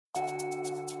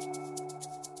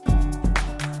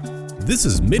This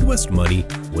is Midwest Money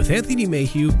with Anthony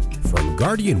Mayhew from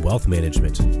Guardian Wealth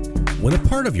Management. When a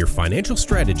part of your financial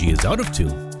strategy is out of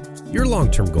tune, your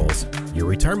long-term goals, your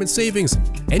retirement savings,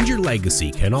 and your legacy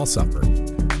can all suffer.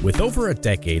 With over a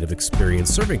decade of experience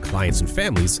serving clients and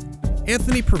families,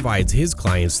 Anthony provides his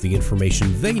clients the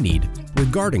information they need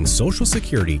regarding Social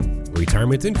Security,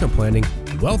 retirement income planning,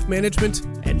 wealth management,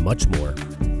 and much more.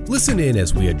 Listen in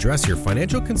as we address your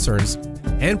financial concerns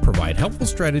and provide helpful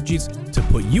strategies to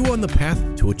put you on the path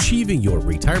to achieving your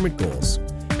retirement goals.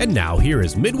 And now here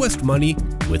is Midwest Money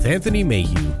with Anthony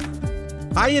Mayhew.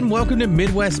 Hi, and welcome to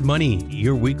Midwest Money,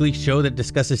 your weekly show that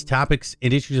discusses topics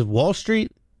and issues of Wall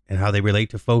Street and how they relate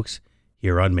to folks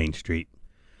here on Main Street.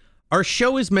 Our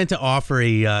show is meant to offer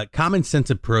a common sense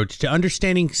approach to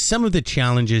understanding some of the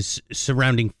challenges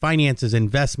surrounding finances,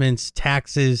 investments,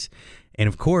 taxes, and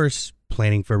of course,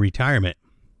 planning for retirement.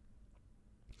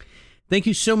 Thank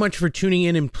you so much for tuning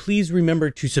in, and please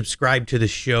remember to subscribe to the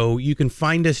show. You can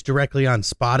find us directly on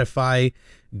Spotify,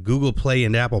 Google Play,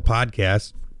 and Apple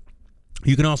Podcasts.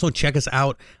 You can also check us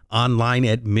out online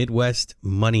at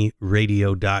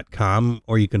MidwestMoneyRadio.com,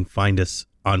 or you can find us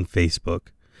on Facebook.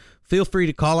 Feel free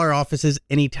to call our offices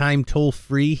anytime, toll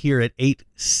free here at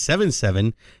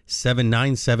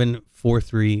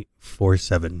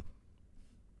 877-797-4347.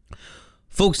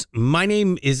 Folks, my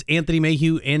name is Anthony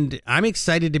Mayhew, and I'm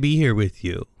excited to be here with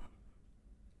you.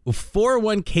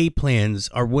 401k plans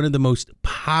are one of the most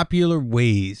popular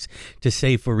ways to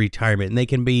save for retirement, and they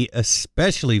can be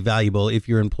especially valuable if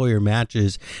your employer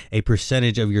matches a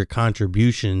percentage of your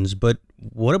contributions. But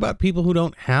what about people who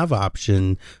don't have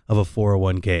option of a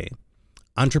 401k?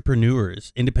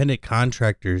 Entrepreneurs, independent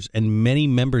contractors, and many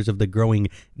members of the growing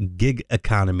gig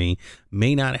economy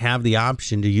may not have the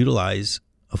option to utilize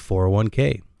a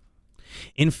 401k.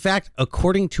 In fact,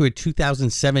 according to a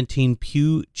 2017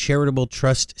 Pew Charitable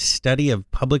Trust study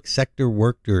of public sector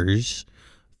workers,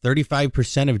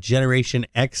 35% of Generation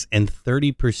X and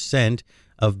 30%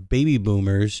 of baby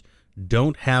boomers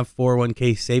don't have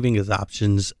 401k savings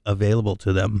options available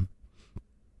to them.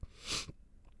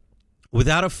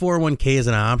 Without a 401k as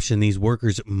an option, these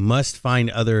workers must find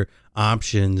other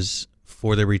options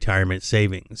for their retirement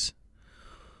savings.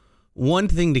 One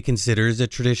thing to consider is a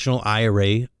traditional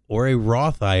IRA or a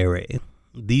Roth IRA.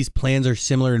 These plans are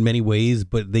similar in many ways,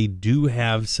 but they do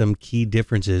have some key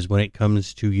differences when it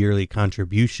comes to yearly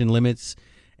contribution limits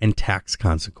and tax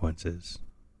consequences.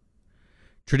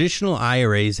 Traditional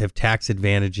IRAs have tax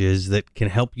advantages that can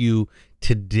help you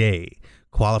today.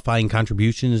 Qualifying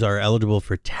contributions are eligible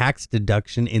for tax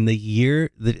deduction in the year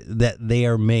that they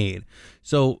are made.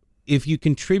 So if you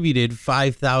contributed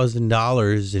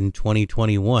 $5,000 in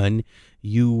 2021,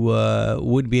 you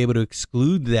would be able to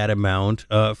exclude that amount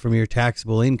from your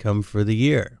taxable income for the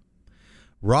year.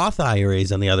 Roth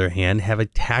IRAs, on the other hand, have a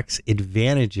tax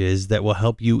advantages that will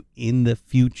help you in the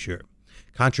future.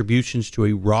 Contributions to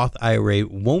a Roth IRA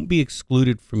won't be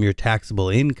excluded from your taxable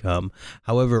income.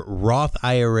 However, Roth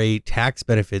IRA tax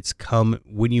benefits come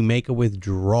when you make a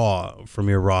withdrawal from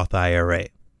your Roth IRA.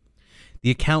 The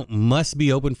account must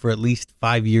be open for at least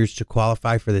 5 years to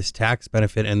qualify for this tax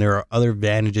benefit, and there are other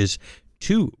advantages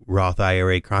to Roth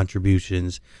IRA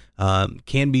contributions.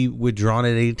 Can be withdrawn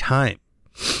at any time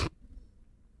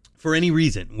for any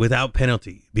reason without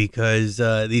penalty, because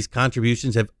these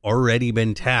contributions have already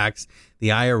been taxed. The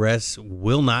IRS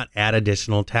will not add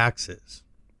additional taxes.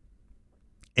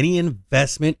 Any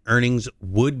investment earnings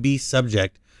would be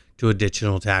subject to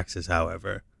additional taxes,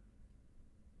 however.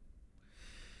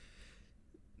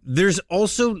 There's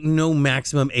also no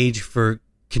maximum age for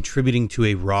contributing to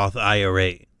a Roth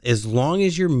IRA. As long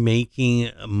as you're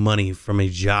making money from a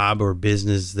job or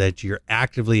business that you're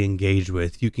actively engaged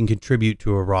with, you can contribute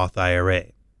to a Roth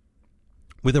IRA.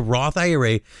 With a Roth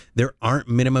IRA, there aren't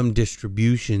minimum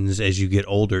distributions as you get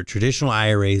older. Traditional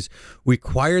IRAs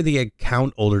require the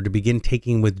account holder to begin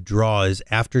taking withdrawals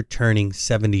after turning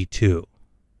 72.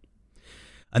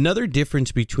 Another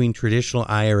difference between traditional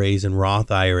IRAs and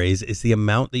Roth IRAs is the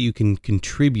amount that you can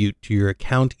contribute to your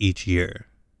account each year.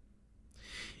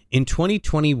 In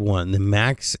 2021,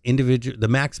 the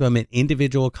maximum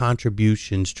individual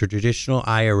contributions to traditional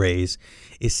IRAs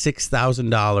is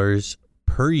 $6,000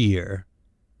 per year,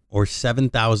 or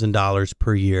 $7,000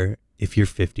 per year if you're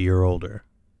 50 or older.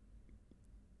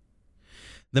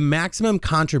 The maximum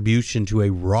contribution to a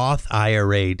Roth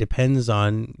IRA depends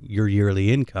on your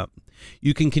yearly income.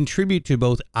 You can contribute to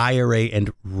both IRA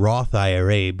and Roth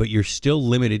IRA, but you're still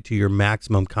limited to your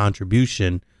maximum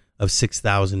contribution of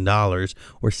 $6,000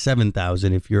 or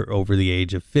 $7,000 if you're over the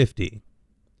age of 50.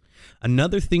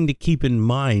 Another thing to keep in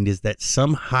mind is that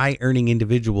some high-earning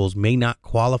individuals may not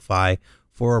qualify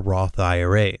for a Roth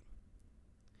IRA.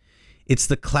 It's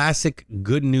the classic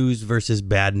good news versus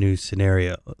bad news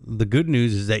scenario. The good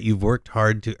news is that you've worked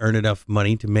hard to earn enough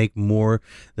money to make more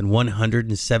than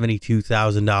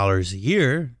 $172,000 a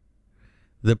year.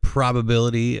 The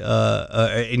probability,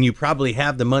 and you probably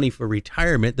have the money for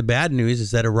retirement. The bad news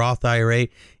is that a Roth IRA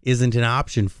isn't an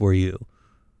option for you.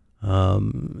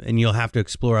 And you'll have to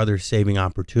explore other saving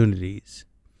opportunities.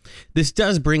 This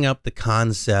does bring up the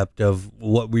concept of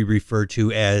what we refer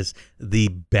to as the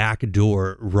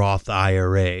backdoor Roth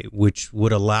IRA, which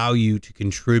would allow you to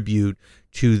contribute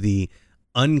to the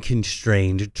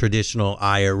unconstrained traditional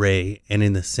IRA and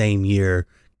in the same year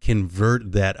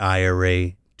convert that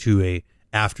IRA to a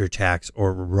after-tax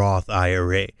or Roth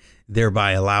IRA,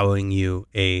 thereby allowing you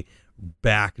a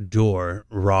backdoor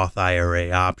Roth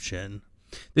IRA option.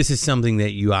 This is something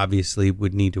that you obviously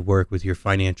would need to work with your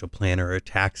financial planner or a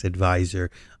tax advisor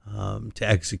to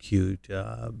execute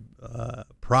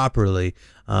properly,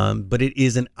 but it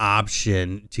is an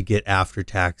option to get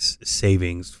after-tax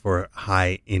savings for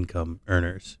high-income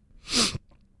earners.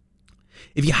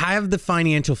 If you have the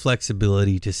financial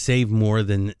flexibility to save more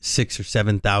than $6,000 or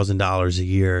 $7,000 a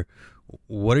year,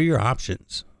 what are your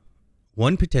options?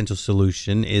 One potential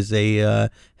solution is a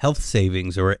health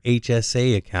savings or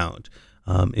HSA account.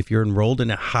 If you're enrolled in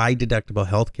a high deductible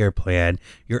healthcare plan,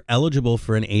 you're eligible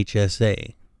for an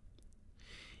HSA.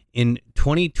 In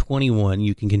 2021,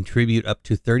 you can contribute up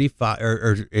to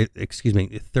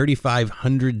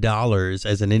 $3,500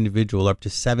 as an individual, up to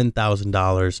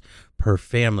 $7,000 per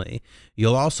family.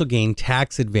 You'll also gain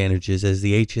tax advantages as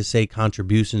the HSA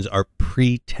contributions are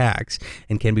pre-tax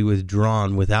and can be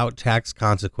withdrawn without tax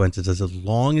consequences as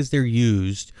long as they're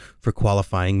used for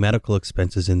qualifying medical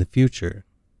expenses in the future.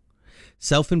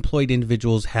 Self-employed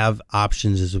individuals have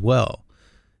options as well.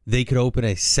 They could open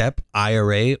a SEP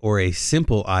IRA or a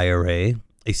simple IRA,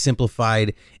 a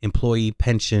simplified employee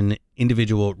pension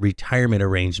individual retirement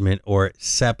arrangement, or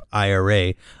SEP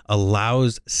IRA,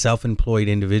 allows self-employed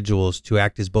individuals to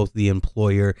act as both the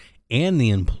employer and the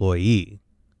employee.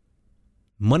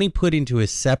 Money put into a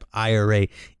SEP IRA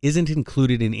isn't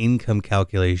included in income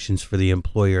calculations for the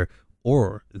employer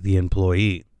or the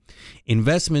employee.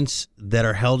 Investments that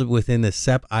are held within the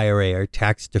SEP IRA are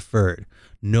tax deferred.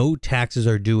 No taxes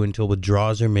are due until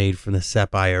withdrawals are made from the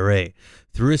SEP IRA.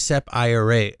 Through a SEP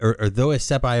IRA, or though a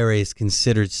SEP IRA is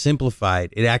considered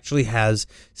simplified, it actually has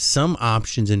some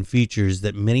options and features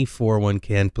that many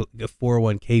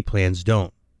 401k plans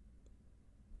don't.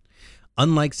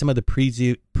 Unlike some of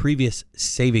the previous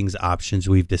savings options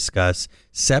we've discussed,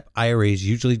 SEP IRAs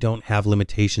usually don't have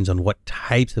limitations on what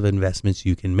types of investments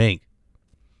you can make.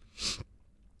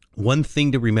 One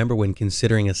thing to remember when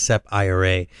considering a SEP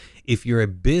IRA, if you're a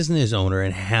business owner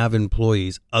and have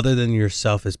employees other than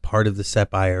yourself as part of the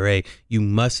SEP IRA, you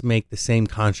must make the same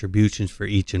contributions for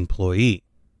each employee.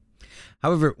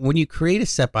 However, when you create a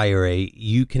SEP IRA,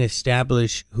 you can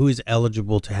establish who is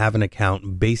eligible to have an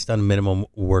account based on minimum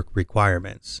work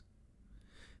requirements.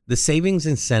 The Savings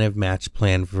Incentive Match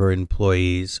Plan for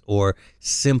employees, or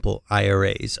simple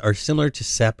IRAs, are similar to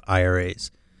SEP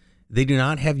IRAs. They do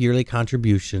not have yearly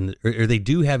contribution, or they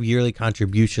do have yearly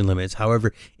contribution limits.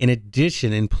 However, in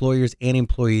addition, employers and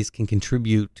employees can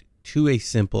contribute to a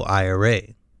simple IRA.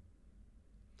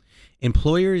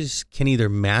 Employers can either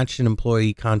match an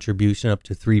employee contribution up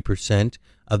to 3%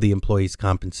 of the employee's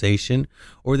compensation,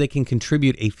 or they can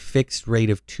contribute a fixed rate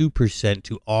of 2%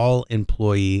 to all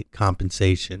employee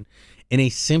compensation. In a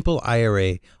simple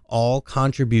IRA, all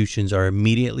contributions are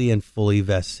immediately and fully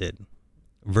vested.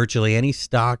 Virtually any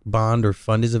stock, bond, or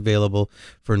fund is available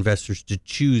for investors to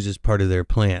choose as part of their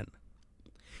plan.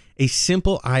 A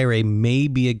simple IRA may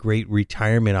be a great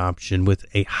retirement option with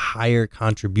a higher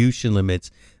contribution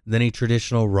limits than a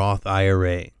traditional Roth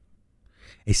IRA.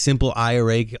 A simple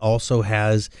IRA also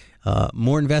has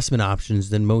more investment options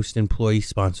than most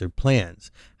employee-sponsored plans.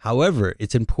 However,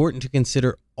 it's important to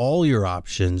consider all your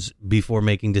options before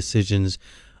making decisions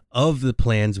of the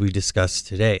plans we discussed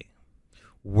today.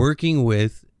 Working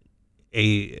with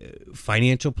a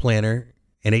financial planner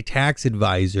and a tax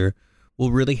advisor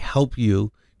will really help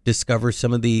you discover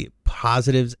some of the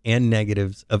positives and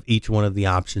negatives of each one of the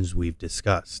options we've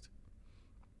discussed.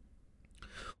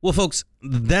 Well, folks,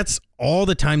 that's all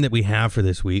the time that we have for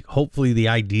this week. Hopefully the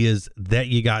ideas that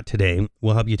you got today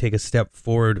will help you take a step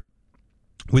forward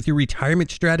with your retirement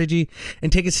strategy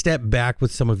and take a step back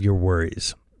with some of your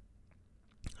worries.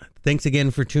 Thanks again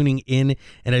for tuning in,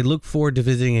 and I look forward to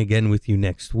visiting again with you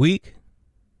next week.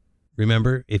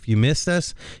 Remember, if you missed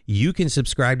us, you can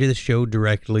subscribe to the show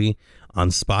directly on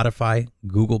Spotify,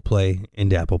 Google Play,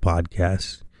 and Apple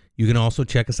Podcasts. You can also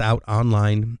check us out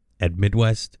online at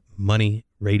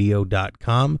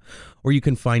MidwestMoneyRadio.com, or you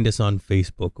can find us on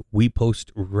Facebook. We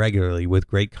post regularly with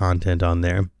great content on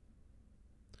there.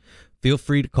 Feel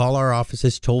free to call our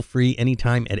offices toll-free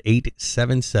anytime at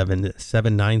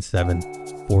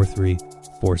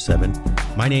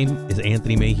 877-797-4347. My name is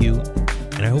Anthony Mayhew,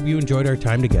 and I hope you enjoyed our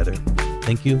time together.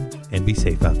 Thank you, and be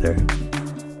safe out there.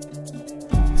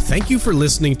 Thank you for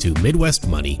listening to Midwest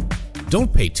Money.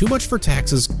 Don't pay too much for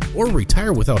taxes or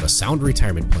retire without a sound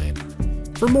retirement plan.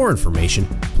 For more information,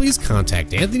 please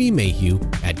contact Anthony Mayhew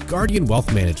at Guardian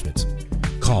Wealth Management.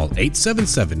 Call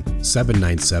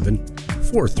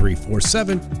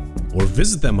 877-797-4347 or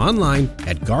visit them online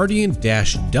at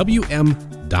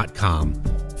guardian-wm.com.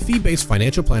 Fee-based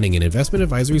financial planning and investment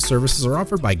advisory services are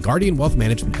offered by Guardian Wealth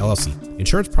Management, LLC.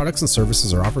 Insurance products and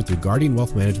services are offered through Guardian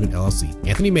Wealth Management, LLC.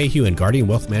 Anthony Mayhew and Guardian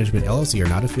Wealth Management, LLC are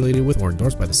not affiliated with or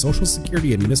endorsed by the Social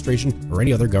Security Administration or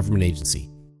any other government agency.